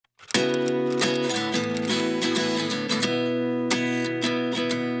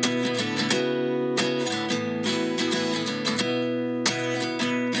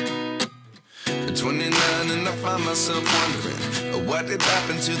myself wondering what did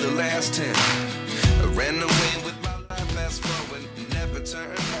happen to the last 10. I ran away with my life, fast forward, never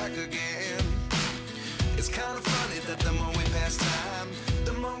turn back again. It's kind of funny that the more we pass time,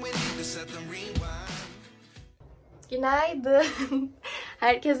 the more we need to set them rewind. Günaydın.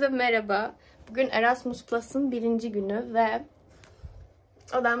 Herkese merhaba. Bugün Erasmus Plus'ın 1. günü ve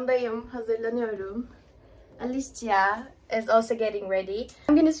odamdayım, hazırlanıyorum. Alicia is also getting ready.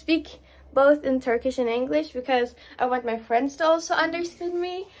 I'm gonna speak both in Turkish and English because I want my friends to also understand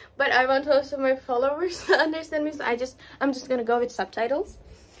me, but I want also my followers to understand me. So I'm just gonna go with subtitles.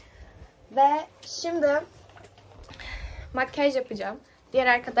 Ve şimdi makyaj yapacağım. Diğer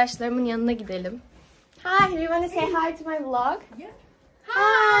arkadaşlarımın yanına gidelim. Hi, do you want to say hi to my vlog? Yeah.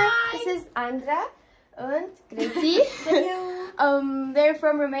 Hi. This is Andra and Greti. They're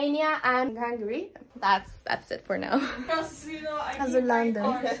from Romania and Hungary. That's it for now.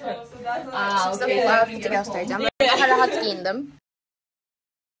 Hazırlandım. Şimdi outfit'i göstereceğim. Daha rahat giyindim.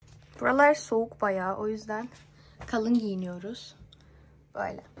 Buralar soğuk bayağı, o yüzden kalın giyiniyoruz.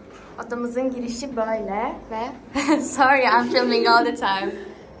 Böyle. Odamızın girişi böyle ve sorry, I'm filming all the time.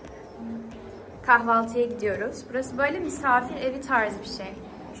 Kahvaltıya gidiyoruz. Burası böyle misafir evi tarzı bir şey.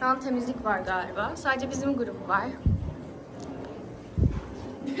 Şu an temizlik var galiba. Sadece bizim grup var.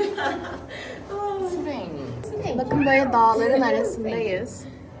 Bakın böyle dağların arasındayız.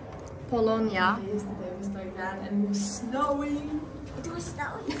 Polonya.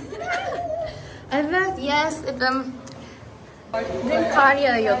 Evet, yes. Dün kar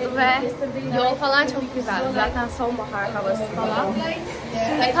yağıyordu ve yol falan çok güzeldi. Zaten sonbahar havası falan.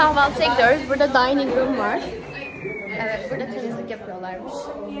 Şimdi kahvaltıya gidiyoruz. Burada dining room var. Evet, burada temizlik yapıyorlarmış.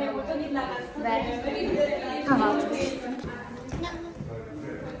 Ve kahvaltımız.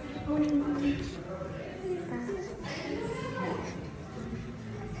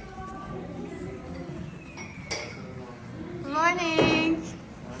 Morning.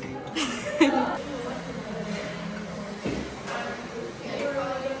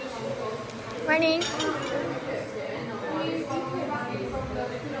 Morning.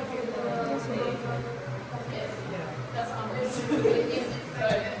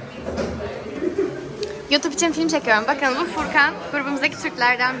 YouTube için film çekiyorum. Bakın bu Furkan, grubumuzdaki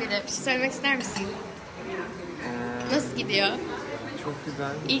Türklerden biri. Bir şey söylemek ister misin? Nasıl gidiyor? Çok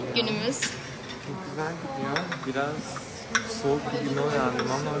güzel. İlk günümüz. Çok güzel gidiyor. Biraz soğuk bir güne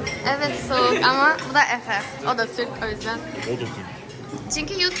uyandım ama... Evet soğuk ama bu da Efe. O da Türk o yüzden. O da Türk.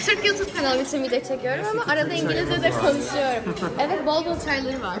 Çünkü Türk YouTube kanalı için video çekiyorum ama arada İngilizce de konuşuyorum. Evet, bol bol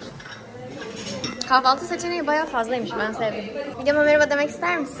çayları var. Kahvaltı seçeneği bayağı fazlaymış, ben sevdim. Videoma merhaba demek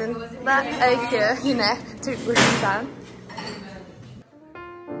ister misin? Ben Öykü, yine Türk grubundan.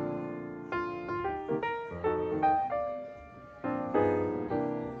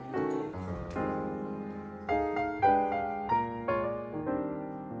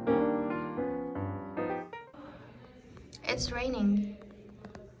 It's raining.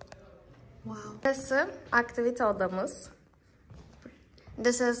 Wow. Burası aktivite odamız.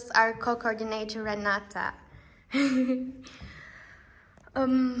 This is our co-coordinator Renata.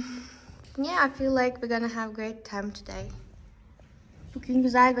 Yeah, I feel like we're gonna have a great time today. Bugün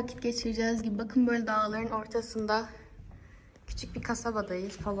güzel vakit geçireceğiz gibi. Bakın böyle dağların ortasında küçük bir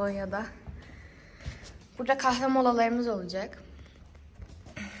kasabadayız, Polonya'da. Burada kahve molalarımız olacak.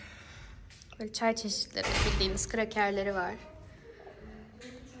 Böyle çay çeşitleri, bildiğiniz krakerleri var.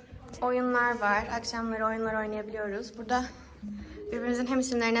 Oyunlar var. Akşamları oyunlar oynayabiliyoruz. Burada birbirimizin hem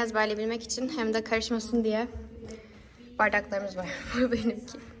isimlerini ezberleyebilmek için hem de karışmasın diye bardaklarımız var. Bu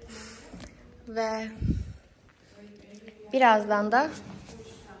benimki. Ve birazdan da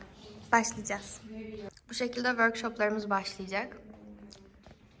başlayacağız. Bu şekilde workshoplarımız başlayacak.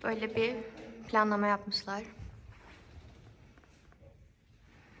 Böyle bir planlama yapmışlar.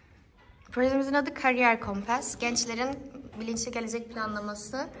 Projemizin adı Kariyer Kompas. Gençlerin bilinçli gelecek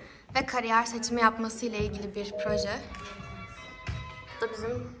planlaması ve kariyer seçimi yapması ile ilgili bir proje. Bu da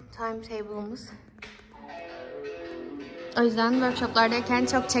bizim timetable'ımız. O yüzden workshoplardayken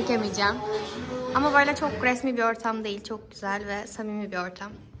çok çekemeyeceğim. Ama böyle çok resmi bir ortam değil. Çok güzel ve samimi bir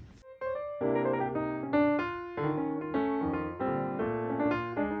ortam.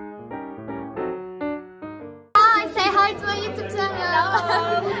 Hi, say hi to my YouTube channel.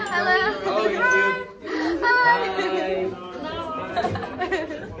 Hello. Hi.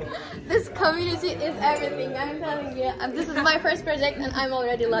 This community is everything, I'm telling you. This is my first project and I'm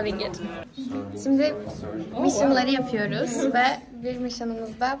already loving it. Şimdi missionları yapıyoruz ve bir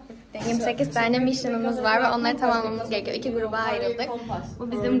missionımızda 28 tane missionımız var ve onları tamamlamamız gerekiyor. 2 gruba ayrıldık.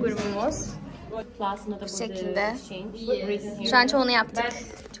 Bu bizim grubumuz. Bu şekilde. Şu an çoğunu yaptık.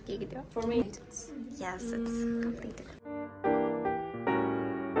 Çok iyi gidiyor. Yes, it's completed.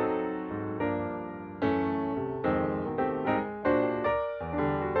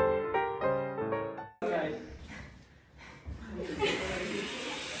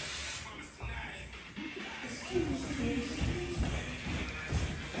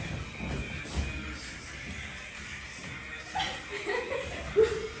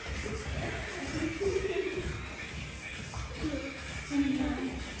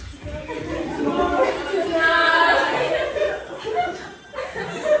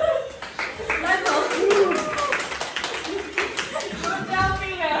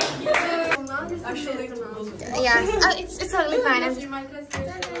 Yes, it's totally fine.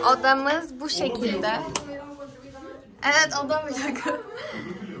 Odamız bu şekilde. Evet, odam bir dakika.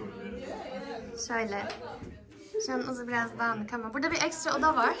 Şöyle. Şu an oda biraz dağınık ama burada bir ekstra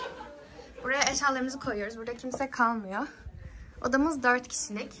oda var. Buraya eşyalarımızı koyuyoruz. Burada kimse kalmıyor. Odamız 4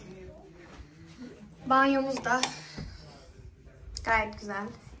 kişilik. Banyomuz da gayet güzel.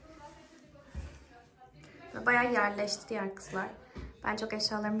 Bayağı yerleşti diğer kızlar. Ben çok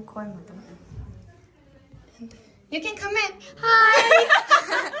eşyalarımı koymadım. You can come in. Hi.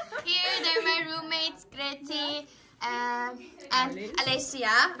 Here they're my roommates, Greti and Alessia.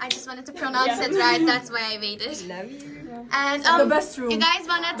 I just wanted to pronounce it right. That's why I waited. And the best room. You guys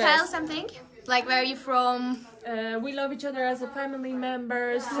wanna tell something? Like, where are you from? We love each other as a family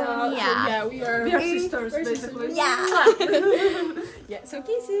members. Yeah. We are sisters basically. Yeah. Yeah. So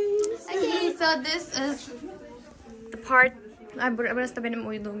kisses. Okay, so this is the part. Ay, burası da benim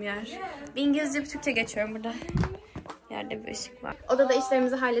uyuduğum yer. Bir İngilizce bir Türkçe geçiyorum burada. Yerde bir ışık var. Odada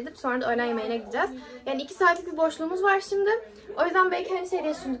işlerimizi halledip sonra da öğlen yemeğine gideceğiz. Yani 2 saatlik bir boşluğumuz var şimdi. O yüzden belki hani şey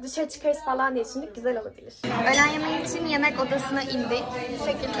diye düşündük, dışarı çıkarız falan diye düşündük, güzel olabilir. Öğlen yemeği için yemek odasına indik. Bu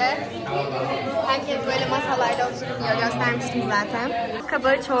şekilde herkes böyle masalarda oturup yiyor. Göstermiştim zaten.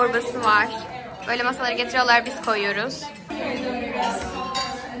 Kabak çorbası var. Böyle masalara getiriyorlar, biz koyuyoruz.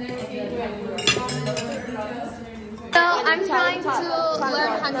 So I'm trying to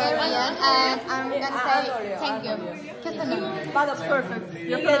learn Hungarian and I'm gonna say thank you. Köszönöm. That's perfect.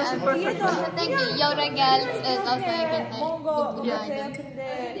 You're pronouncing perfect. Thank you. Yora gel is also you can say günaydın.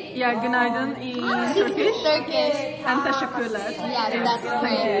 Yeah, günaydın in Turkish. Turkish. And teşekkürler. Yes, that's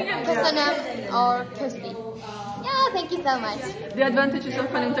great. Köszönöm or kösi. Yeah, thank you so much. The advantages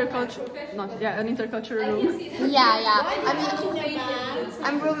of an intercultural room. Yeah.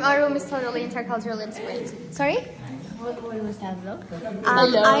 I mean, our room is totally intercultural and it's great. Sorry? I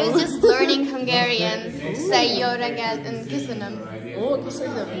was just learning Hungarian to say Yora gel and köszönöm. Oh,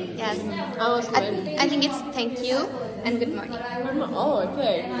 köszönöm. Yes. I think it's thank you and good morning. Oh,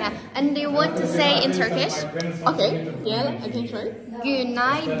 okay. Yeah. And do you want to say in Turkish? Okay. Yeah, I can try.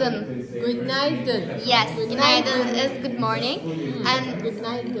 Günaydın. Günaydın. Yes. Günaydın is good morning. And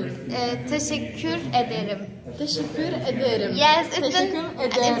Günaydın. Teşekkür ederim. Teşekkür ederim. Yes, it's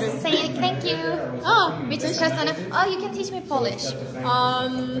saying thank you. Which is köszönöm. Oh, you can teach me Polish.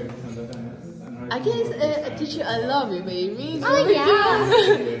 I guess teach you I love you, baby. Oh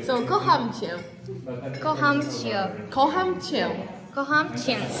yeah. So kocham cię. Kocham cię. Kocham cię. Kocham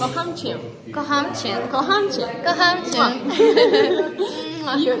cię. Kocham cię. Kocham cię. Kocham cię. Kocham cię.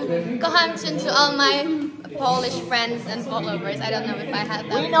 Kocham cię to all my Polish friends and followers. I don't know if I have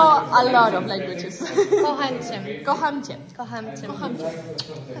that. We know a lot of languages. Kocham cię. Kocham cię. Kocham cię. Kocham cię.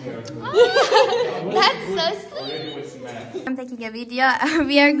 That's so sweet. I'm taking a video.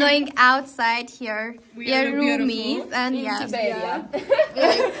 We are going outside here. We are roomies and yeah. Siberia.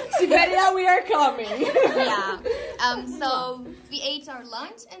 Siberia, we are coming. Yeah. So we ate our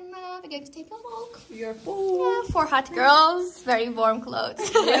lunch and now we're going to take a walk. You're full. Yeah, 4 hot girls, very warm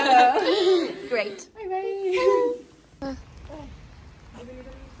clothes. Yeah. Great. Bye.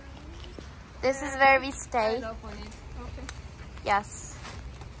 This is where we stay. Okay. Yes.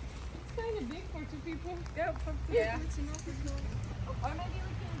 It's kind of big for 2 people. Yeah. Or maybe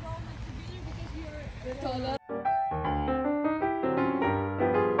we can go together because you're taller.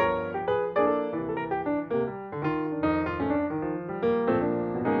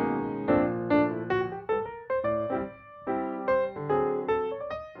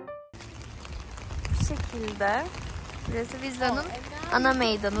 Bu şekilde. Burası Vizo'nun ana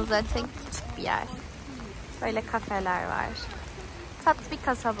meydanı, zaten küçük bir yer. Böyle kafeler var. Tatlı bir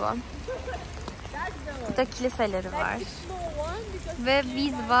kasaba. Burada kiliseleri var. Ve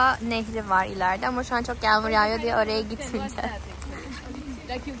Vizva nehri var ileride ama şu an çok yağmur yağıyor diye oraya gitmeyeceğiz.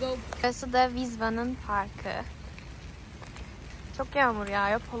 Burası da Vizva'nın parkı. Çok yağmur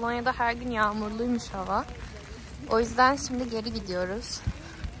yağıyor. Polonya'da her gün yağmurluymuş hava. O yüzden şimdi geri gidiyoruz.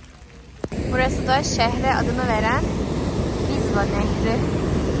 Burası da şehre adını veren Vizva nehri.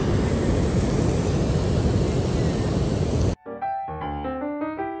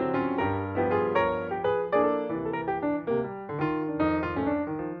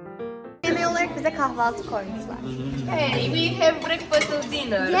 bize kahvaltı koymuşlar. Hey, we have breakfast and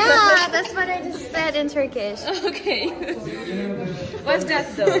dinner. Yeah, that's what I just said in Turkish. Okay. What's that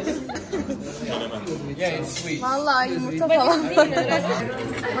though? Vallahi yumurta falan.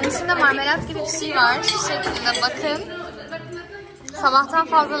 Bunun içinde marmelat gibi bir şey var. Şu şekilde bakın. Sabahtan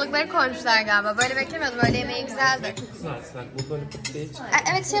fazlalıkları koymuşlar galiba. Böyle beklemiyordum. Öğle yemeği güzeldi.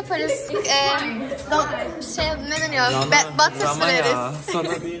 Evet şey yaparız. Şey ne deniyor? Butter süreriz.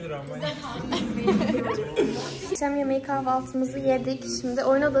 Sana değil Ramaya. Akşam yemeği kahvaltımızı yedik. Şimdi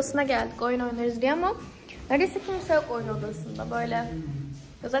oyun odasına geldik. Oyun oynarız diye ama neredeyse kimse yok oyun odasında. Böyle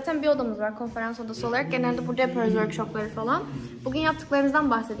zaten bir odamız var konferans odası olarak. Genelde burada yapıyoruz workshopları falan. Bugün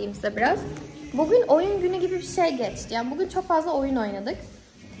yaptıklarımızdan bahsedeyim size biraz. Bugün oyun günü gibi bir şey geçti. Yani bugün çok fazla oyun oynadık.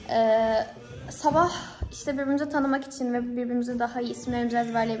 Sabah işte birbirimizi tanımak için ve birbirimizi daha iyi isimlerimizi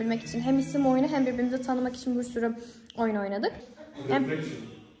ezberleyebilmek için hem isim oyunu hem birbirimizi tanımak için bir sürü oyun oynadık.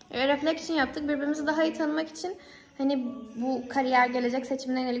 Reflection yaptık. Birbirimizi daha iyi tanımak için hani bu kariyer, gelecek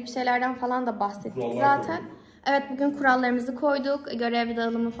seçimine yönelik bir şeylerden falan da bahsettik zaten. Evet bugün kurallarımızı koyduk. Görev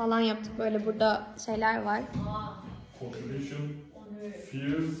dağılımı falan yaptık. Böyle burada şeyler var.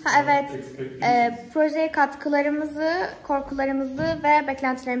 Evet. Projeye katkılarımızı, korkularımızı ve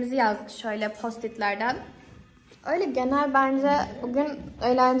beklentilerimizi yazdık şöyle post-itlerden. Öyle genel bence bugün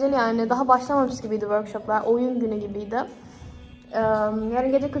eğlenceli yani. Daha başlamamış gibiydi workshoplar. Oyun günü gibiydi.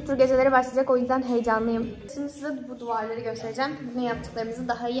 Yarın gece kültür geceleri başlayacak. O yüzden heyecanlıyım. Şimdi size bu duvarları göstereceğim ki bugün yaptıklarımızı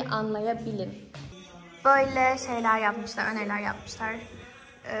daha iyi anlayabilin. Böyle şeyler yapmışlar, öneriler yapmışlar.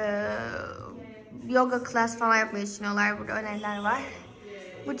 Yoga class falan yapmayı düşünüyorlar. Burada öneriler var.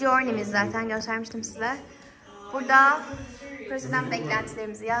 Bu journey'miz zaten göstermiştim size. Burada projeden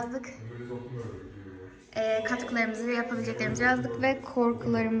beklentilerimizi yazdık. Katkılarımızı, yapabileceklerimizi yazdık ve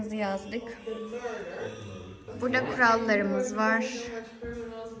korkularımızı yazdık. Burada kurallarımız var.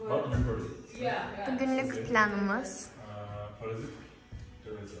 Bu günlük planımız.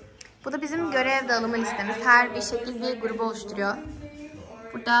 Bu da bizim görev dağılımı listemiz. Her bir şekil bir grubu oluşturuyor.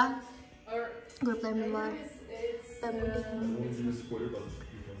 Burada gruplarımız var.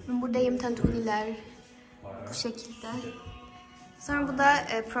 Ben buradayım, tantuniler. Bu şekilde. Sonra bu da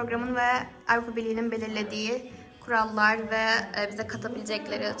programın ve Avrupa Birliği'nin belirlediği kurallar ve bize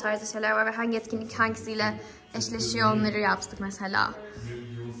katabilecekleri tarzı şeyler var ve hangi etkinlik hangisiyle eşleşiyor onları yaptık mesela.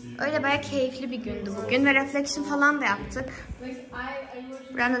 Öyle bayağı keyifli bir gündü bugün ve reflection falan da yaptık.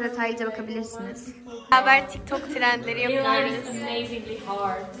 Buradan da detaylıca bakabilirsiniz. Beraber TikTok trendleri yapıyoruz.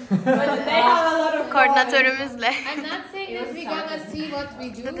 Koordinatörümüzle.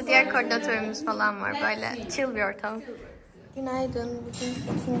 Burada da diğer koordinatörümüz falan var. Böyle chill bir ortam. Günaydın.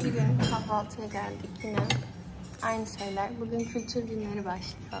 Bugün ikinci gün kahvaltıya geldik yine. Aynı şeyler. Bugün kültür günleri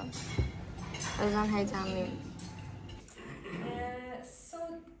başlıyor. O yüzden heyecanlıyım. So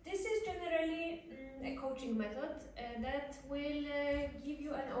this is generally a coaching method that will give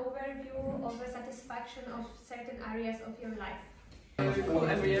you an overview of a satisfaction of certain areas of your life.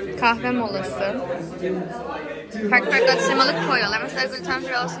 Kahve molası. Farklı farklı atıştırmalık koyuyorlar. Mesela gluten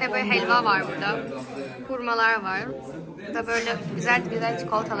free olsun diye böyle helva var burada. Hurmalar var. Burada böyle güzel güzel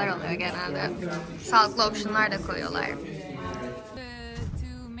çikolatalar oluyor genelde. Sağlıklı optionlar da koyuyorlar.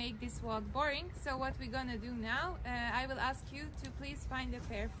 To make this walk boring, so what we're gonna do now, I will ask you to please find a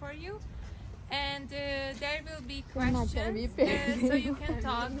pair for you. And there will be questions, so you can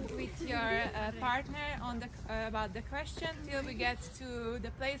talk with your partner on the about the question till we get to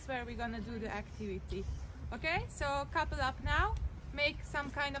the place where we're gonna do the activity. Okay, so couple up now. Make some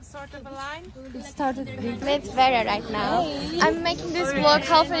kind of sort of a line. With Vera right now. I'm making this vlog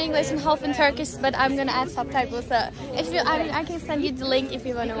half in English and half in Turkish, but I'm gonna add subtitles. So if you, I can send you the link if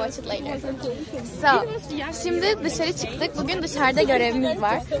you wanna watch it later. So, şimdi dışarı çıktık. Bugün dışarıda görevimiz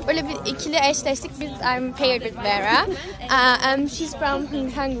var. Böyle bir ikili eşleştik. I'm paired with Vera, and she's from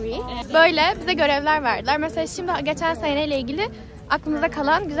Hungary. Böyle bize görevler verdiler. Mesela şimdi geçen seneyle ilgili aklımızda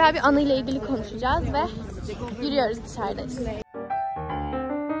kalan güzel bir anıyla ilgili konuşacağız ve yürüyoruz dışarıdayız.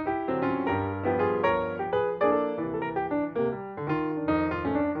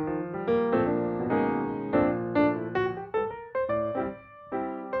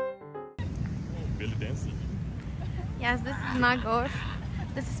 Yes, this is Magor,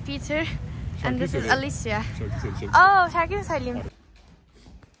 this is Peter, and this is Alicia. Oh, şarkı mı söyleyeyim?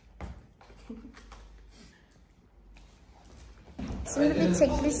 Şimdi bir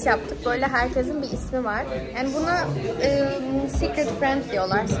çekiliş yaptık. Böyle herkesin bir ismi var. Yani buna secret friend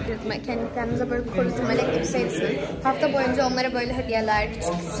diyorlar. Secret, kendimize böyle bir koruyucu melek gibi şey düşünün. Hafta boyunca onlara böyle hediyeler,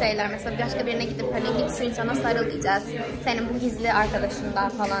 küçük şeyler. Mesela başka birine gidip hani git şu insana sarıl diyeceğiz. Senin bu gizli arkadaşından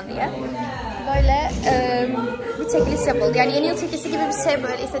falan diye. böyle bir çekiliş yapıldı. Yani yeni yıl çekilişi gibi bir şey,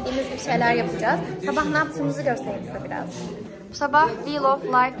 böyle istediğimiz bir şeyler yapacağız. Sabah ne yaptığımızı göstereyim size biraz. Bu sabah Wheel of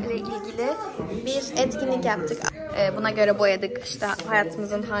Life ile ilgili bir etkinlik yaptık. Buna göre boyadık. İşte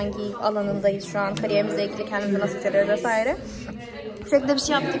hayatımızın hangi alanındayız şu an, kariyerimizle ilgili kendimizi nasıl hissediyoruz vesaire. Bu şekilde bir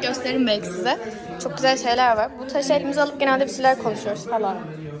şey yaptık, gösteririm belki size. Çok güzel şeyler var. Bu taşı elimize alıp genelde bir şeyler konuşuyoruz falan.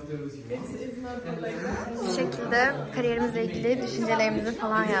 Bu şekilde kariyerimizle ilgili düşüncelerimizi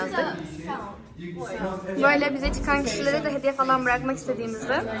falan yazdık. Böyle bize çıkan kişilere de hediye falan bırakmak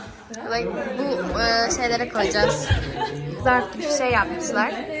istediğimizde bu şeylere koyacağız. Zarf gibi bir şey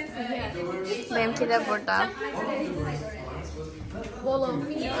yapmışlar. Benimki de burada.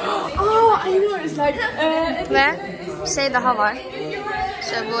 Ve bir şey daha var.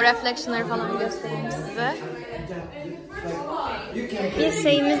 Şöyle bu reflection'ları falan göstereyim size. Bir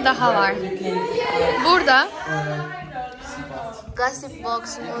şeyimiz daha var. Burada gossip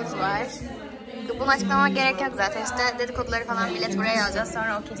box'umuz var. Bunu açıklamak gerek yok zaten. İşte dedikoduları falan millet buraya yazacağız,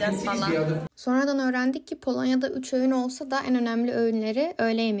 sonra okuyacağız falan. Sonradan öğrendik ki Polonya'da 3 öğün olsa da en önemli öğünleri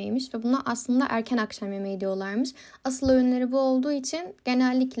öğle yemeğiymiş ve buna aslında erken akşam yemeği diyorlarmış. Asıl öğünleri bu olduğu için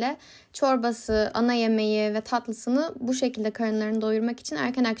genellikle çorbası, ana yemeği ve tatlısını bu şekilde karınlarını doyurmak için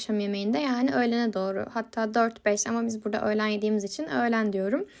erken akşam yemeğinde, yani öğlene doğru, hatta 4-5 ama biz burada öğlen yediğimiz için öğlen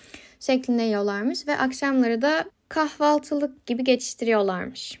diyorum, şeklinde yiyorlarmış ve akşamları da kahvaltılık gibi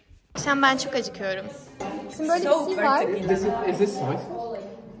geçiştiriyorlarmış. Akşam ben çok acıkıyorum. Şimdi böyle bir şey var. Is this soy?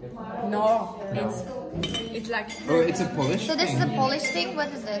 No, it's like. Oh, it's a Polish. So this is a Polish thing. What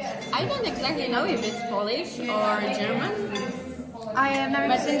is it? I don't exactly know if it's Polish or German. I have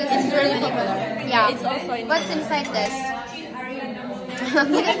never seen this. It's really popular. Yeah. It's also in. What's inside this?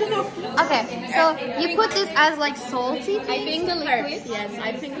 Okay, so you put this as like salty. I think the herbs. Yes,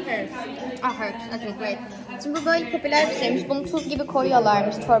 I think herbs. Ah, herbs. Okay, great. Şimdi bu böyle popüler bir şeymiş. Bunu tuz gibi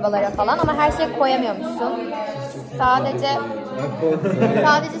koyuyorlarmış çorbalara falan ama her şeye koyamıyormuşsun. Sadece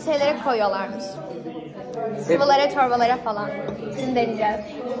şeylere koyuyorlarmış. Sıvılara, çorbalara falan. Şimdi deneyeceğiz.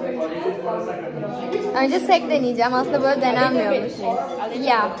 Önce sek deneyeceğim. Aslında böyle denenmiyormuş.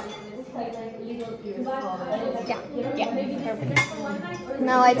 Yeah.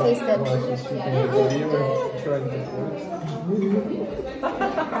 Now I taste it.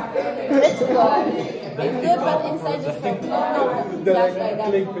 It's good. It's good, but inside the fruit, not just like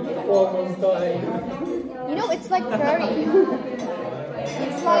that. You know, it's like curry.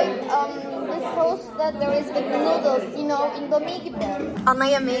 It's like the sauce that there is with noodles, you know, Indomie gibi. Ana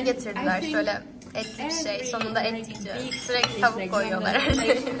yemeği getirdiler, şöyle etli bir şey. Sonunda et yiyeceğiz. Sürekli tavuk koyuyorlar her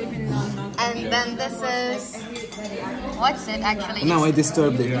şeye. And then this is... What's it actually? Now I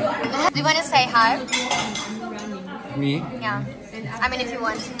disturbed it. Do you want to say hi? Me? Yeah. I mean, if you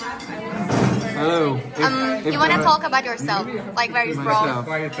want. Hello. You want to talk about yourself, like where you're from?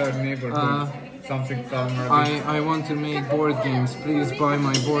 Quiet neighborhood. Something I want to make board games. Please buy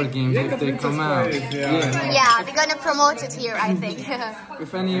my board games if they come out. Yeah, we're gonna promote it here, I think.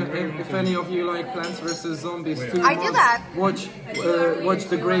 If any of you like Plants vs Zombies 2, I do that. Watch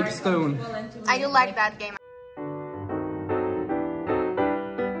the Gravestone. I do like that game.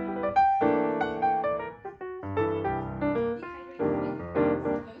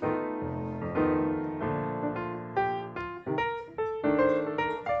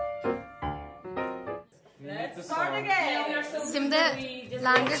 Şimdi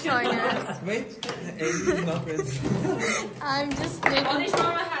langırt oynuyoruz. Wait, I'm just making... Polish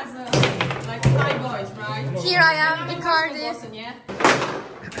mama has like 5 boys, right? Here I am, Icardi. Yeah.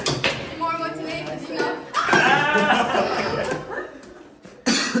 More motivated, you know?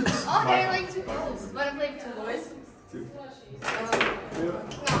 Oh, they're like 2 girls. Wanna play with 2 boys? No,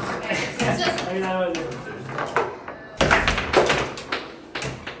 okay. It's just...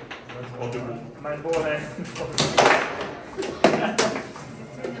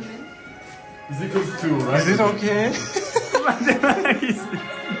 Is it goes 2, right? Is it okay?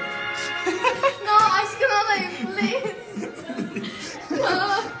 No, aşkım alayım, please. No,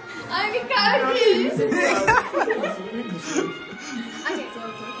 I'm Icardi.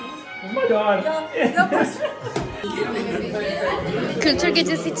 Oh my god! Kültür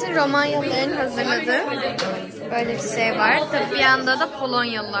gecesi için Romanyalıların hazırladığı böyle bir şey var. Tabii bir yanda da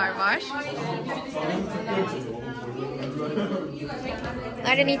Polonyalılar var.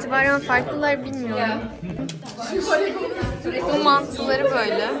 Nereden itibaren farklılar bilmiyorum. Bu mantıları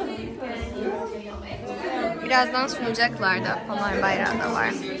böyle. Birazdan sunacaklar da. Polonya bayrağı da var.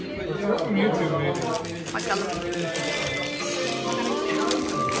 Bakalım.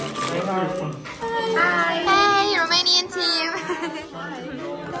 Hi. Hey, Romanian team.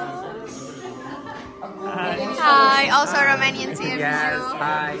 Hi, also Romanian team. Yes,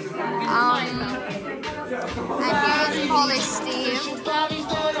 hi. And here's Polish team.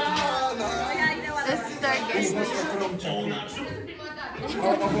 This is Turkish team.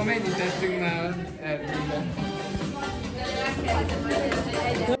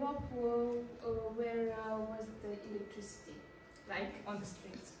 Where was the electricity? Like on the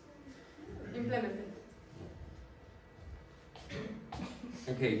streets? Implemented.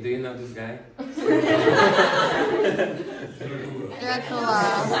 Okay, do you know this guy? Dracula.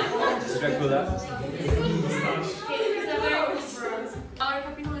 Dracula? Our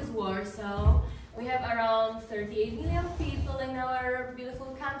capital is Warsaw. We have around 38 million people in our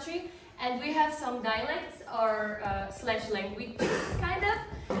beautiful country, and we have some dialects or slash languages, kind of.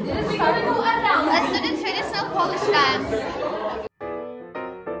 We're gonna go around. Let's do the traditional Polish dance.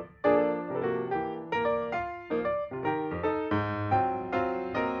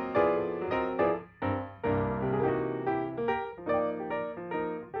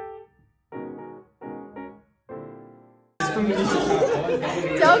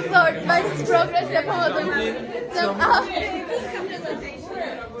 Çok zor. Ben hiç progress yapamadım.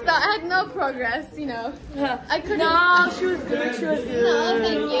 So I had no progress, you know. I couldn't. No, she was good. She was good. No,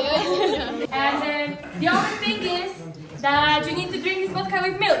 thank you. And the only thing is that you need to drink this vodka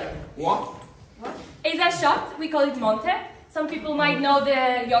with milk. What? It's a shot. We call it Monte. Some people might know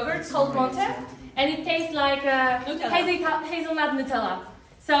the yogurt called Monte, and it tastes like hazelnut Nutella.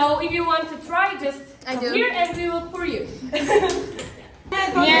 So if you want to try, just come here and we will pour you.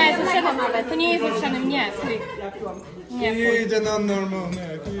 Nie, z owsianem nawet. To nie jest z owsianem, nie. Stój. Nie, Idę na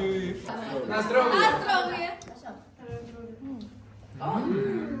normalne. Na zdrowie.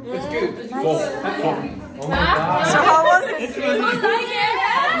 It's good. So how was it?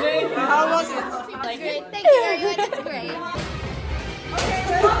 How was it? Great. Thank you very much. It's great.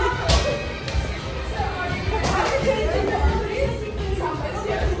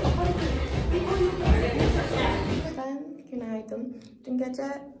 Günaydın. Dün gece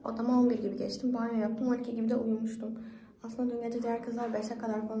odama 11 gibi geçtim. Banyo yaptım. 12 gibi de uyumuştum. Aslında dün gece diğer kızlar 5'e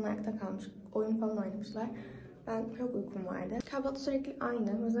kadar falan ayakta kalmış. Oyun falan oynamışlar. Ben çok uykum vardı. Kahvaltı sürekli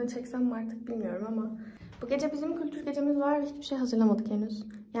aynı. O yüzden çeksem mi artık bilmiyorum ama bu gece bizim kültür gecemiz var ve hiçbir şey hazırlamadık henüz.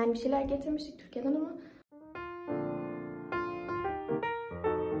 Yani bir şeyler getirmiştik Türkiye'den ama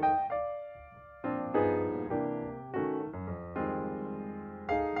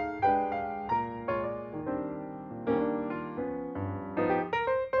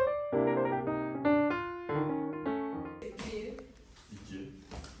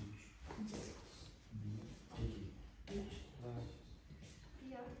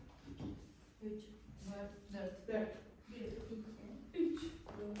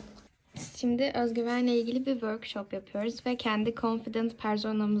Şimdi özgüvenle ilgili bir workshop yapıyoruz ve kendi confident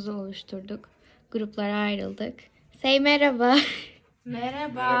personamızı oluşturduk. Gruplara ayrıldık. Say merhaba.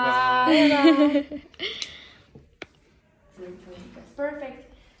 Merhaba. That's perfect.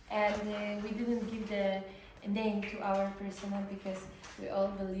 And we didn't give the name to our persona because we all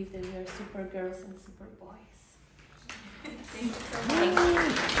believe that we are super girls and super boys. Thank you.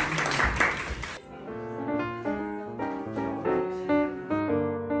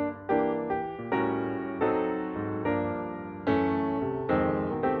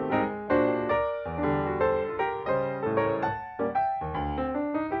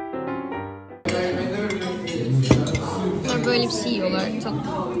 Böyle bir şey yiyorlar. Çok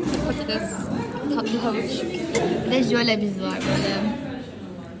patates, tatlı havuç. Bir de jöle biz var böyle.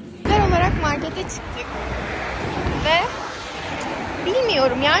 Genel olarak markete çıktık. Ve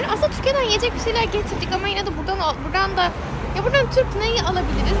bilmiyorum yani aslında Türkiye'den yiyecek bir şeyler getirdik ama yine de buradan Türk neyi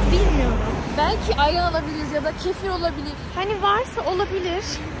alabiliriz bilmiyorum. belki ayran alabiliriz ya da kefir olabilir. Hani varsa olabilir.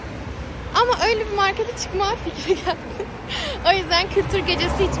 Ama öyle bir markete çıkma fikri geldi. O yüzden kültür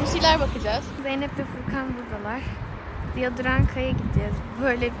gecesi için bir şeyler bakacağız. Zeynep ve Furkan buradalar. Diyadranka'ya gideceğiz.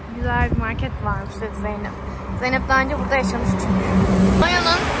 Böyle güzel bir market varmış dedi Zeynep. Zeynep daha önce burada yaşamış çünkü.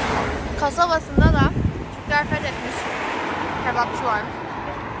 Polonya'nın kasabasında da Türkler fethetmiş kebapçı var.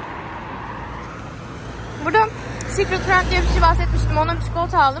 Burada Secret Friend diye bir şey bahsetmiştim. Ondan bir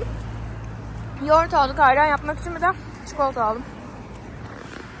çikolata aldım. Yoğurt aldık ayran yapmak için, bir de çikolata aldım.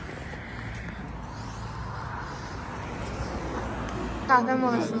 Kahve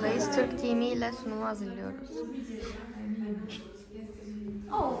molasındayız. Türk timiyle sunumu hazırlıyoruz.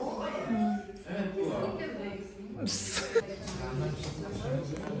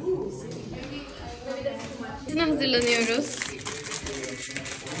 Biz hazırlanıyoruz.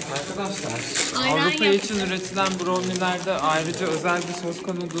 Arkadaşlar, Ayran Avrupa yap. için üretilen brownielerde ayrıca özel bir sos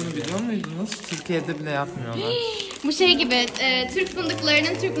konulduğunu biliyor muydunuz? Türkiye'de bile yapmıyorlar. Bu şey gibi, Türk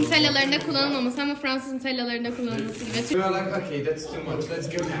fındıklarının Türk nutellalarında kullanılmaması ama Fransız nutellalarında kullanılması gibi. We are like, okay, that's too much. Let's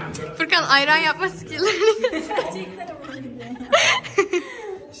go down. Furkan ayran yapma skill'lerini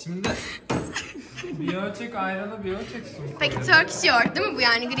Şimdi bir ölçek ayranı bir ölçek su. Peki Turkish yoğurt değil mi bu,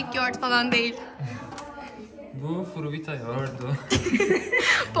 yani Greek yoğurt falan değil? Bu Fruvita yoğurdu.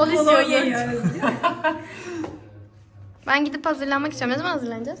 Polonya'ya. Ben gidip hazırlanmak istiyorum. Ne zaman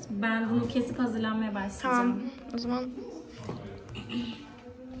hazırlanacağız? Ben bunu kesip hazırlanmaya başlayacağım. Tamam. O zaman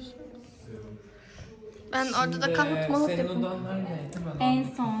ben orada da kahve mahut Senin yapayım. odan neredeydi? En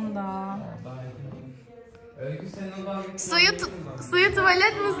sonda. Öykü senin odan Suyu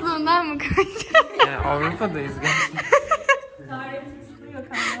tuvalet musluğundan mı koyacağım? Yani Avrupa'dayız gerçekten. Tarifsiz yok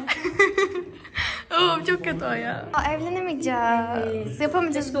ama. Oo, çok kötü o ya. Evlenemeyeceğiz.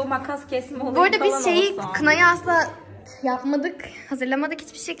 Yapamayacağız. Keşke o makas kesme olayı Bu arada biz falan şeyi, olsa. kınayı asla yapmadık, hazırlamadık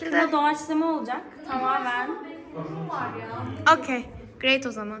hiçbir şekilde. Kına doğaçlama olacak. Tamamen. Okay, great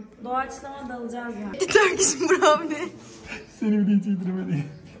o zaman. Doğaçlama dalacağız yani. Turkish brownie. Seni bir de hiç yediremedi.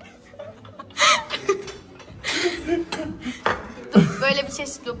 Böyle bir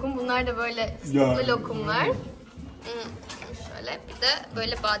çeşit lokum. Bunlar da böyle fıstıklı lokumlar. Şöyle bir de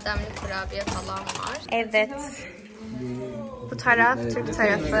böyle bademli kurabiye falan var. Evet. Bu taraf Türk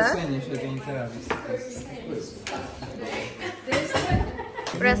tarafı.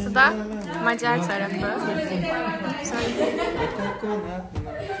 Burası da Macar tarafı.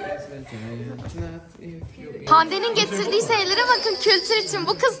 Hande'nin getirdiği şeylere bakın, kültür için.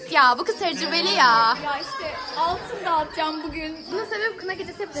 Bu kız tecrübeli ya. Ya işte altın dağıtacağım bugün. Bunun sebebi kına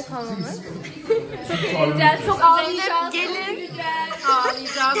gecesi yapacak olmamız. Çok eğleneceğiz, çok ağlayacağız. Gelin.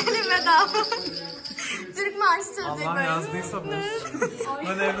 Ağlayacağız. Gelin veda. Türk marşı çalacak. Allah yazdıysa bozsun.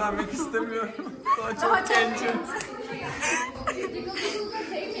 Ben evlenmek istemiyorum. Daha çok gencim.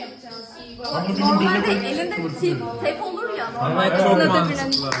 Normalde elinde tep olur ya. Normalde Çok kınada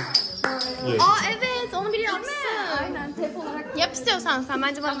mantıklı. Aa evet, onu biri yapsın. Aynen tep olarak. Yap istiyorsan sen,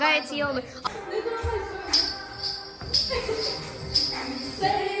 bence bana gayet iyi olur.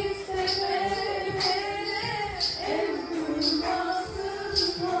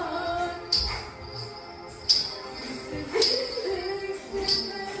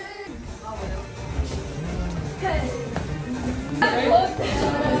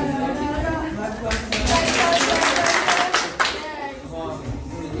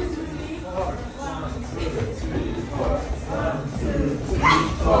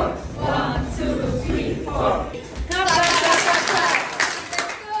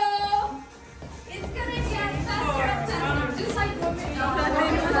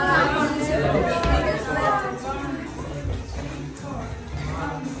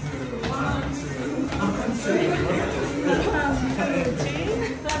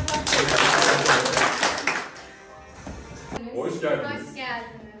 Hoş geldiniz. Hoş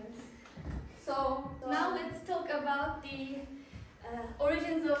geldiniz. So now let's talk about the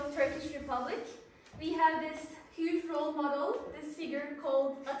origins of Turkish Republic. We have this huge role model, this figure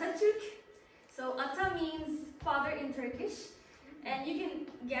called Atatürk. So Ata means father in Turkish, and you can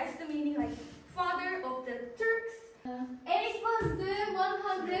guess the meaning like father of the Turks. And it was the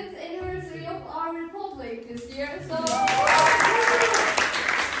 100th anniversary of our republic this year, so...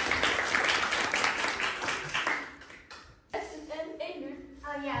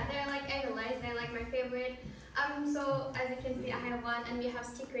 Yeah, they're like annualized. They're like my favorite. So as you can see, I have one, and we have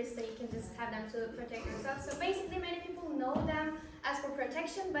stickers, so you can just have them to protect yourself. So basically, many people know them as for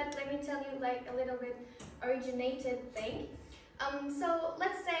protection, but let me tell you like a little bit originated thing. So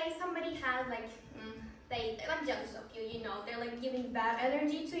let's say somebody has like they're like jealous of you. You know, they're like giving bad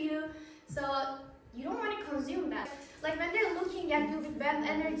energy to you. So you don't want to consume that. Like when they're looking at you with bad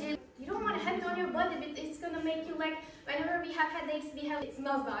energy, you don't want to have it on your body, but it's gonna make you like, whenever we have headaches, it's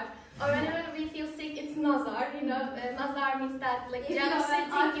nazar. Or whenever we feel sick, it's nazar. You know, nazar means that like jealousy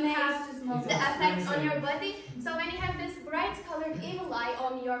thing you have the effect on your body. So when you have this bright colored evil eye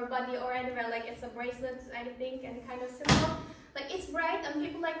on your body or anywhere, like it's a bracelet, I think, and kind of symbol, like it's bright and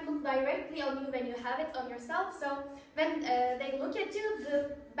people like look directly on you when you have it on yourself. So when they look at you, the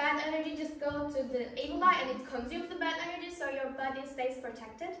bad energy just goes to the evil eye and it consumes the bad energy, so your body stays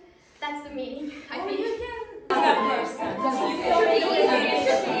protected. That's the meaning, I think.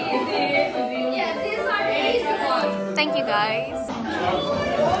 Yeah, these are the easy ones. Thank you guys.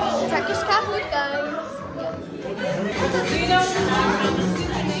 Turkish Catholic guys.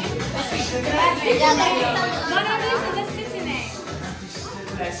 Yeah, like the city name.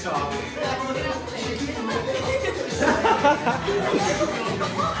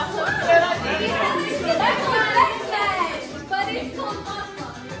 But it's called Batman.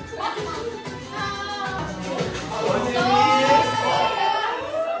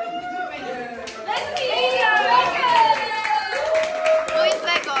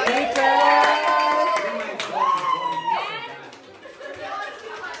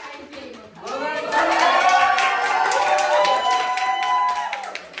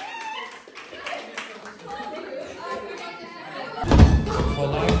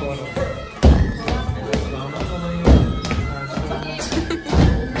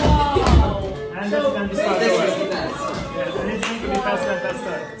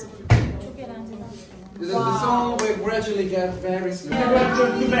 The song will gradually get very slow.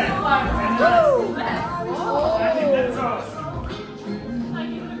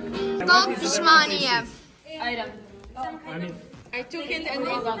 Called pişmaniye. I took it and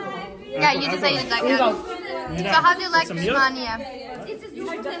it got Yeah, you just ate it like that. So how do you like pişmaniye?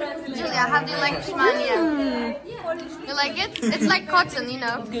 Julia, how do you like pişmaniye? You like it? It's like cotton, you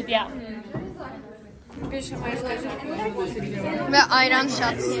know. Good, yeah. Ve ayran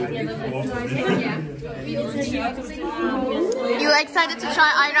shot. You excited to try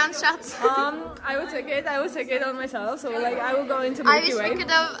ayran shot? I will take it on myself. So like I will go into I Milky wish Way. we could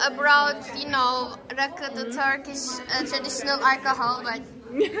have brought, you know, rakı, the Turkish traditional alcohol, but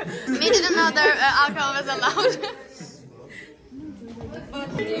we didn't know that alcohol was allowed.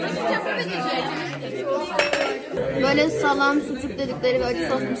 Böyle salam, sucuk dedikleri ve acı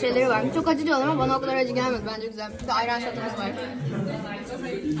sos bir şeyleri var. Çok acı diyorlar ama bana o kadar acı gelmedi. Bence güzel. Bir de ayran şatımız var.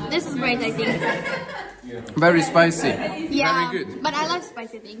 This is great, I think. Very spicy. Yeah, Very good. but I like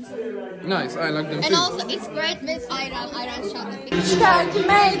spicy things. Nice, I like them And too. also it's great with ayran shot. Çıkar ki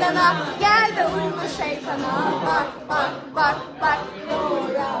meydana, gel de uyma şeytana. Bak bak bak bak,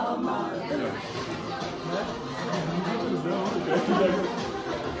 uğramadım.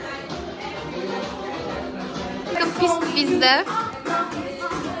 Bakın pist bizde.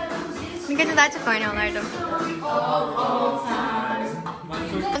 Bir gece daha çok oynuyorlardı.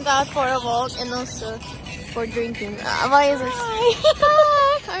 And out for a walk and also for drinking. Why is it?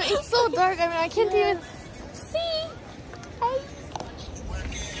 I mean, it's so dark. I mean, I can't even see.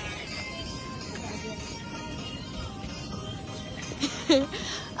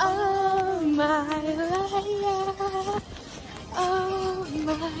 Oh my life. Oh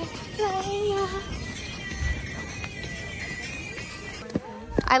my life.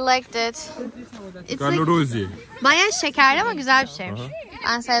 I liked it. It's like, bayağı şekerli ama güzel bir şeymiş.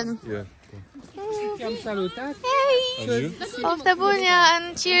 Ben sevdim. Hey! Of the bunya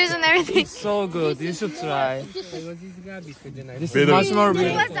and cheers and everything. It's so good. You should try. This is much more It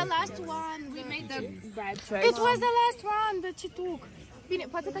beautiful. was the last one. We made the bad choice. It was the last one. The chituk. Bine,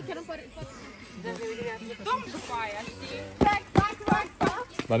 poate chiar pare.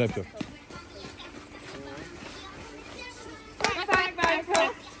 Ben yapıyorum.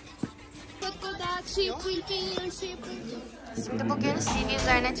 Şimdi bugün CV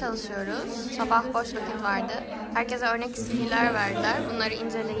üzerine çalışıyoruz. Sabah boş vakit vardı. Herkese örnek CV'ler verdiler. Bunları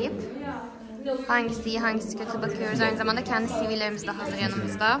inceleyip hangisi iyi, hangisi kötü bakıyoruz. Aynı zamanda kendi CV'lerimiz de hazır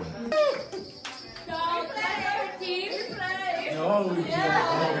yanımızda.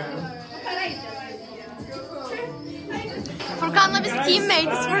 Furkan'la biz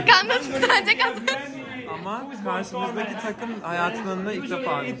teammates. Furkan da sadece kazanır. Ama karşımızdaki takım hayatlarında ilk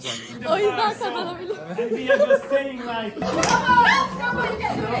defa oynayacak. O yüzden kazanabilir.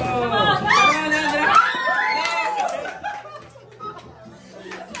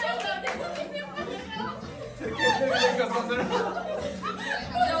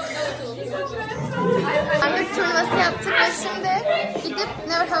 Anlık turnuvası yaptık ve şimdi gidip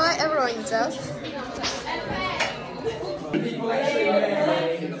Never Have I Ever oynayacağız.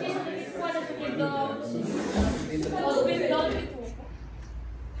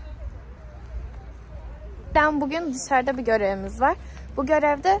 Bugün dışarıda bir görevimiz var. Bu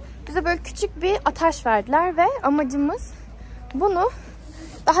görevde bize böyle küçük bir ataş verdiler ve amacımız bunu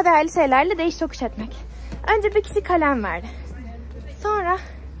daha değerli şeylerle değiş tokuş etmek. Önce bir kişi kalem verdi. Sonra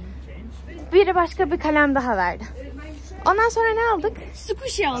biri başka bir kalem daha verdi. Ondan sonra ne aldık?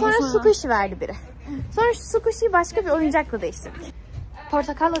 Squishy aldı Sonra squishy verdi biri. Sonra şu squishy'yi başka bir oyuncakla değiştirdik.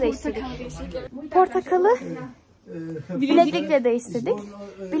 Portakalla değiştirdik. Portakalı bileklikle değiştirdik.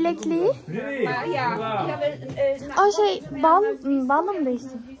 Bilekliği balla mı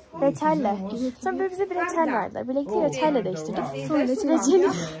değiştirdik? Reçelle. Sonra bize bir reçel verdiler. Bilekliği reçelle değiştirdik. Sonra reçeli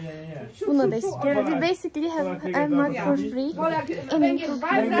bununla değiştirdik. We basically have earned for free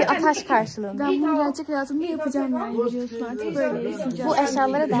bir ataş karşılığında. Ben bunu gerçek hayatımda yapacağım yani, biliyorsun artık böyle yaşayacağım. Bu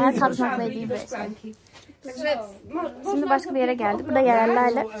eşyalara değer katmakla ilgili bir eşya. Şimdi başka bir yere geldik. Burada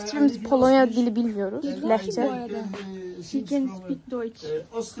yerellerle. Hiçbirimiz Polonya dili bilmiyoruz. Lehçe. She can speak Deutsch.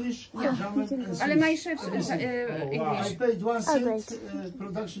 Ale my chef English. I paid 1 cent great.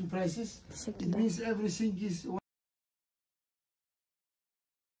 production prices. It means everything is.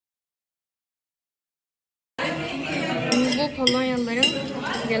 Bu Polonyalıların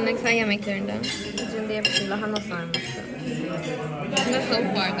geleneksel yemeklerinden. Şimdi yapışım lahana sarması. İçinde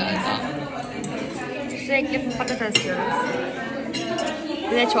soğuk var galiba. Sürekli patates yiyoruz.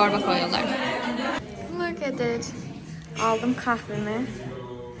 Bir de çorba koyuyorlar. Look at it. Aldım kahvemi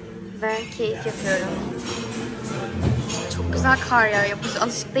ve keyif yapıyorum. Çok güzel kar yağıyor. Biz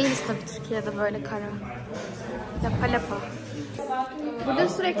alışık değiliz tabii Türkiye'de böyle kara. Lapa lapa. Burada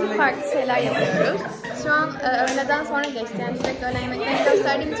sürekli farklı şeyler yapıyoruz. Şu an öğleden sonra geçti. Yani sürekli öğle yemeklerini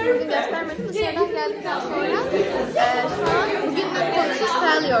gösterdiğim için bugün göstermedim. Dışarıdan geldikten sonra şu an bugün konusu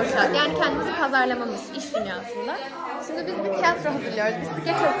sell yourself. Yani kendimizi pazarlamamız iş dünyasında. Şimdi biz bir tiyatro hazırlıyoruz. Bir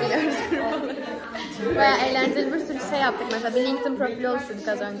skeç hazırlıyoruz. Bayağı eğlenceli bir sürü şey yaptık. Mesela bir LinkedIn profili oluşturduk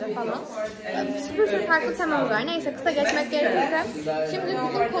az önce falan. Bir sürü farklı temamız var. Neyse kısa geçmek gerekirse. Şimdi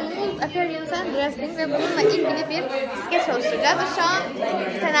bizim konumuz appearance and dressing ve bununla ilgili bir skeç oluşturacağız. Ve şu an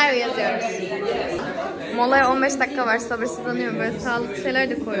senaryo yazıyoruz. Molaya 15 dakika var. Sabırsızlanıyorum. Böyle sağlıklı şeyler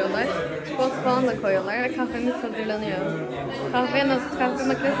de koyuyorlar. Çikolata falan da koyuyorlar ve kahvemiz hazırlanıyor. Kahve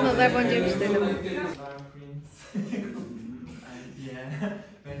makinesine nazar boncuğu yapıştırdım.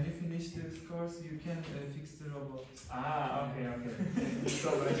 When you finish this course, you can fix the robot. Okay. So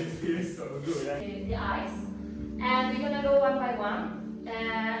it feels so good. The eyes, and we're gonna go one by one,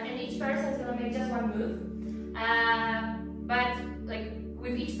 and each person is gonna make just one move. But like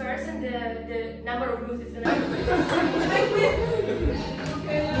with each person, the number of moves is gonna.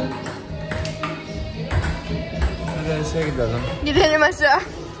 Hadi aşağı gidelim. Gidelim aşağı.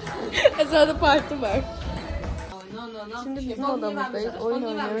 Aşağıda parti var. Şimdi bizim odamızdayız. Oyun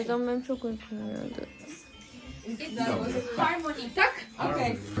oynuyoruz ama benim çok uykum geldi. Harmony. Tak?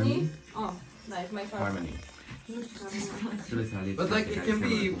 Okay. Oh, nice. My favorite. Harmony. But like it can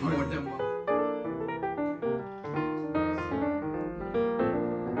be more than one.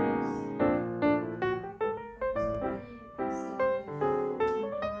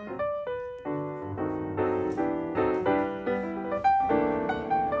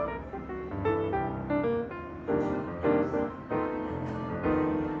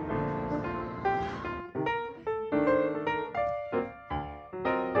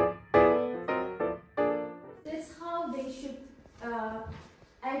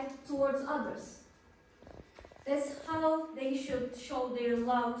 Act towards others. That's how they should show their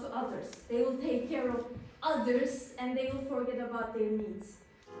love to others. They will take care of others and they will forget about their needs.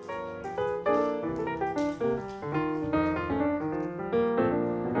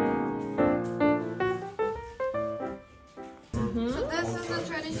 So this is the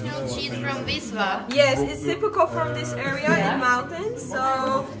traditional cheese from Wisła. Yes, it's typical from this area in mountains.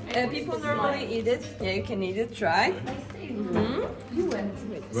 So people normally eat it. Yeah, you can eat it. Try. You went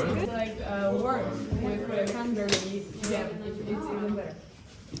with it. Like work with cranberry jam. It's even better.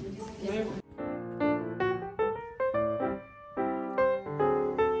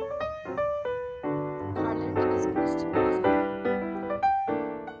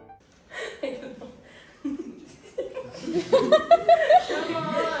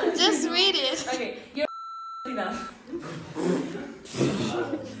 Just read it. Okay, you're enough.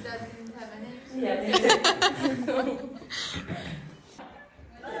 Doesn't have any. Yeah.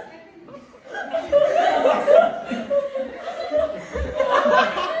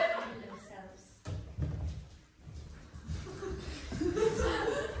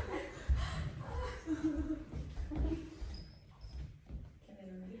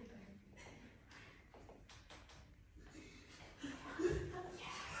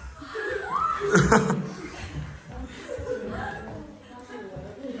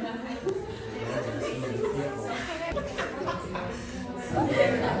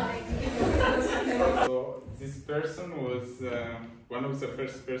 So this person was one of the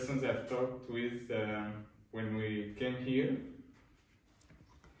first persons I've talked with when we came here.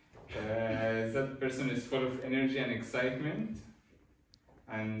 That person is full of energy and excitement,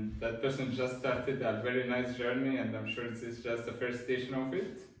 and that person just started a very nice journey, and I'm sure this is just the first station of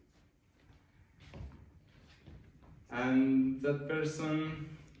it. And that person,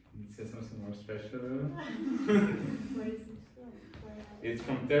 let's say something more special. It's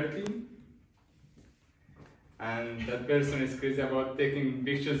from Turkey. And that person is crazy about taking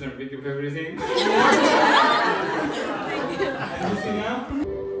pictures and video of everything.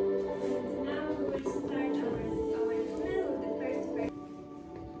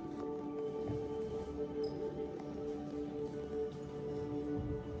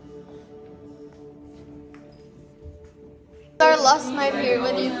 Our last night here,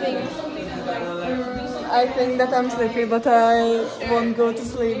 what do you think? I think that I'm sleepy, but I won't go to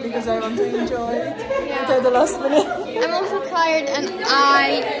sleep because I want to enjoy it until the last minute. I'm also tired and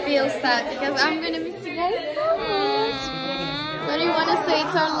I feel sad because I'm gonna miss you guys so much. What do you want to say?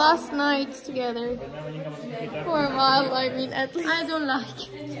 It's our last night together. For a while, I mean, at least. I don't like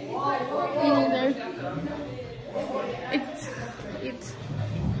it. Me neither.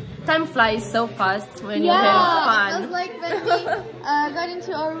 time flies so fast when you Yeah, have it fun. was like when we got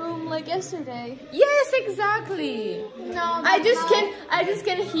into our room like yesterday. Yes, exactly. No, I just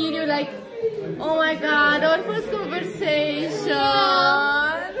can hear you like, oh my god, our first conversation.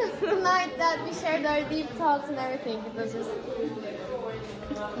 The night that we shared our deep thoughts and everything, it was just...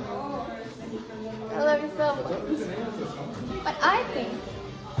 I love you so much. But I think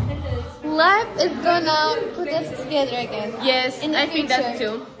life is gonna put us together again. Yes, In the I think that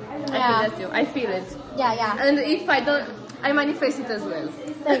future. too. Yeah. I feel that too. I feel it. Yeah. And if I don't, I manifest it as well.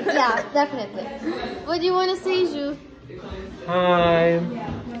 Yeah, definitely. What do you want to say, Ju? Hi.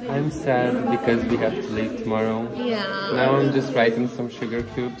 I'm sad because we have to leave tomorrow. Yeah. Now I'm just writing some sugar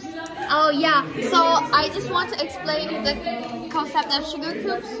cubes. Oh yeah, so I just want to explain the concept of sugar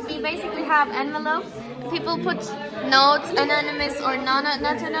cubes. We basically have envelopes. People put notes, anonymous or not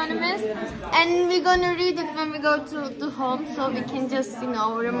anonymous, and we're gonna read it when we go to home, so we can just, you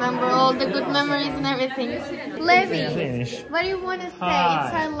know, remember all the good memories and everything. Levi, what do you want to say? Hi.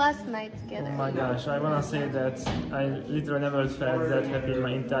 It's our last night together. Oh my gosh, I wanna say that I literally never felt that happy in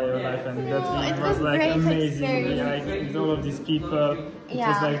my entire life, and that it it was was like great amazing. experience. Like with all of these people, it Yeah.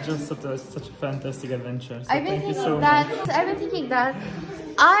 was like just such a fantastic adventure. So I've been thank you thinking so that. much. I've been thinking that.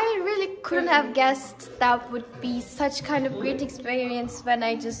 I really couldn't have guessed that would be such kind of great experience when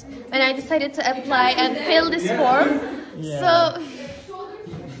I decided to apply and fill this form. Yeah. So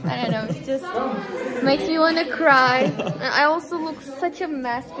I don't know, it just makes me want to cry. And I also look such a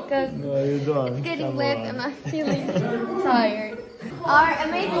mess because No, you don't. it's getting Come late on. and I'm feeling tired. Our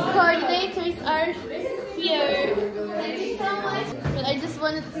amazing coordinators are here. Thank you so much. But I just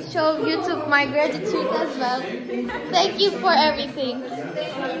wanted to show YouTube my gratitude as well. Thank you for everything.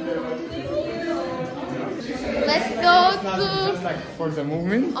 Let's go to Like for the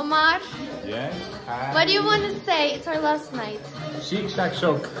movement? Omar. Yes. What do you want to say? It's our last night. Chic, shack,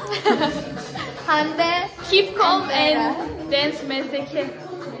 shock. Hande, Keep calm and and dance mezdeke.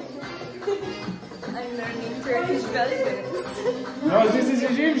 I'm learning Turkish belly dance. No, this is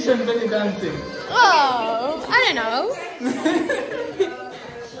Egyptian belly dancing. Oh, I don't know.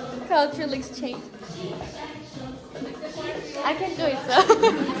 Cultural exchange. I can do it so.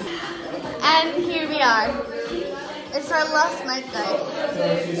 And here we are. It's our last night, guys.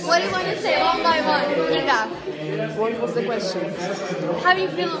 What do you want to say one by one? Ika, What was the question? how do you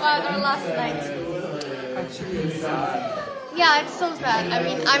feel about our last night? Actually, Yeah, it's so sad. I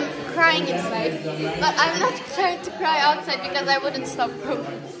mean, I'm crying inside, but I'm not trying to cry outside because I wouldn't stop.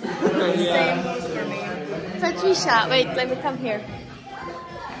 same goes for me. Patricia, wait, let me come here.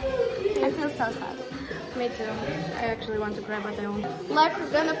 I feel so sad. Me too. I actually want to cry, but I won't. Life is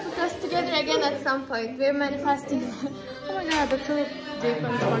gonna put us together again at some point. We're manifesting. Oh my god, that's really deep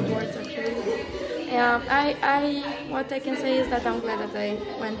and hard words actually. Yeah, what I can say is that I'm glad that I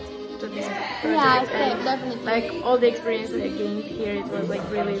went to this project. Yeah, same, and, definitely. like all the experience that I gained here, it was like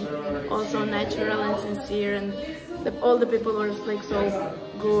really also natural and sincere, and all the people were like so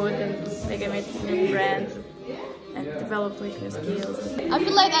good, and like I made new friends and developed like new skills. I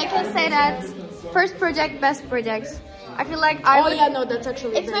feel like I can say that first project, best project. I feel like No, that's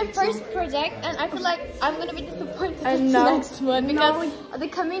actually it's my very first true. project, and I feel like I'm gonna be disappointed with And the now- next one because the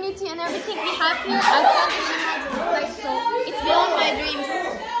community and everything we have here, I can't even imagine. Like, so it's beyond my dreams.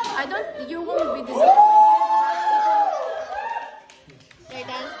 I don't. You won't be disappointed. They're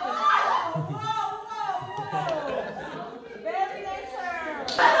dancing.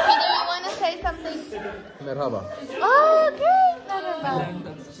 Peter, you want to say something? Merhaba. Oh, great! Merhaba.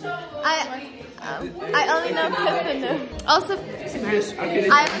 I only know Kasını. Also,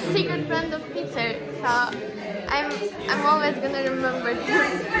 I'm a secret friend of Peter, so I'm always gonna remember him.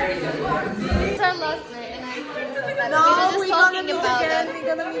 It's our last night, and I'm feeling so sad. No, We were just we're gonna talking meet about again. it.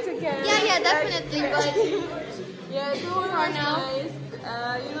 We're gonna meet again. Yeah, definitely, but Yeah, it was For now. nice.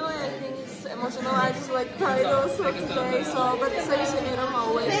 You know, I think it's emotional. I just like cried also today. So, but seni seviyorum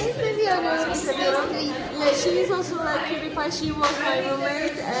always. seni seviyorum. Seni seviyorum. Yeah, she is also like PewDiePie. She was my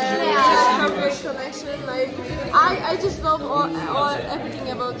roommate, and Yeah. we have some great connection. Like, I just love all everything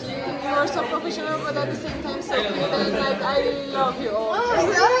about you. You are so professional, but at the same time so cute. And like, I love you all.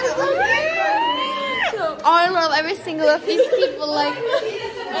 So, I love every single of these people. Like,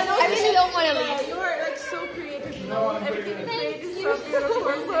 I really don't want to leave. you are like so creative. Everything you create is so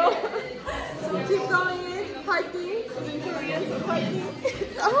beautiful. So keep going it, fighting. As in Korean, so fighting.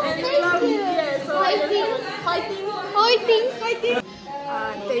 Oh, And thank love you. Yeah, so Fighting. fighting. Fighting.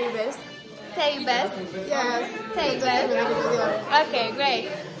 Take best. Take best. Yes. Take best. Okay, great.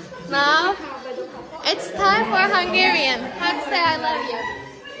 Now it's time for Hungarian. How to say I love you?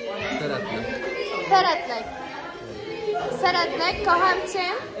 Szeretlek. Szeretlek. Sedat'le kocham cię.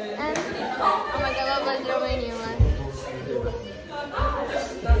 And oh my god, what was Romanian one?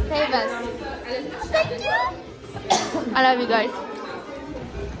 Favors. Thank you. I love you guys.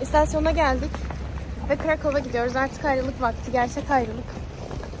 İstasyona geldik ve Krakow'a gidiyoruz. Artık ayrılık vakti, gerçek ayrılık.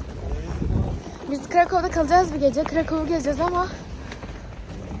 Biz Krakow'da kalacağız bir gece. Krakow'u gezeceğiz ama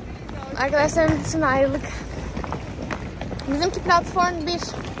arkadaşlarımız için ayrılık. Bizimki platform 1.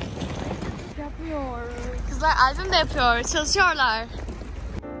 Yapmıyor. Kızlar albüm de yapıyor. Çalışıyorlar.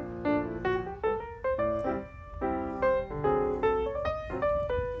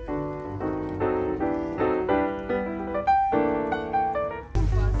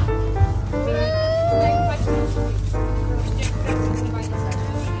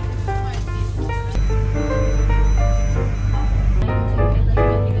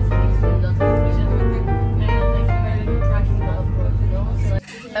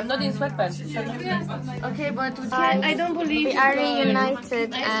 I'm not in sweatpants. Okay, but I don't believe we are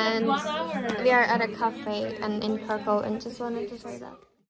reunited and we are at a cafe and in Krakow and just wanted to say that.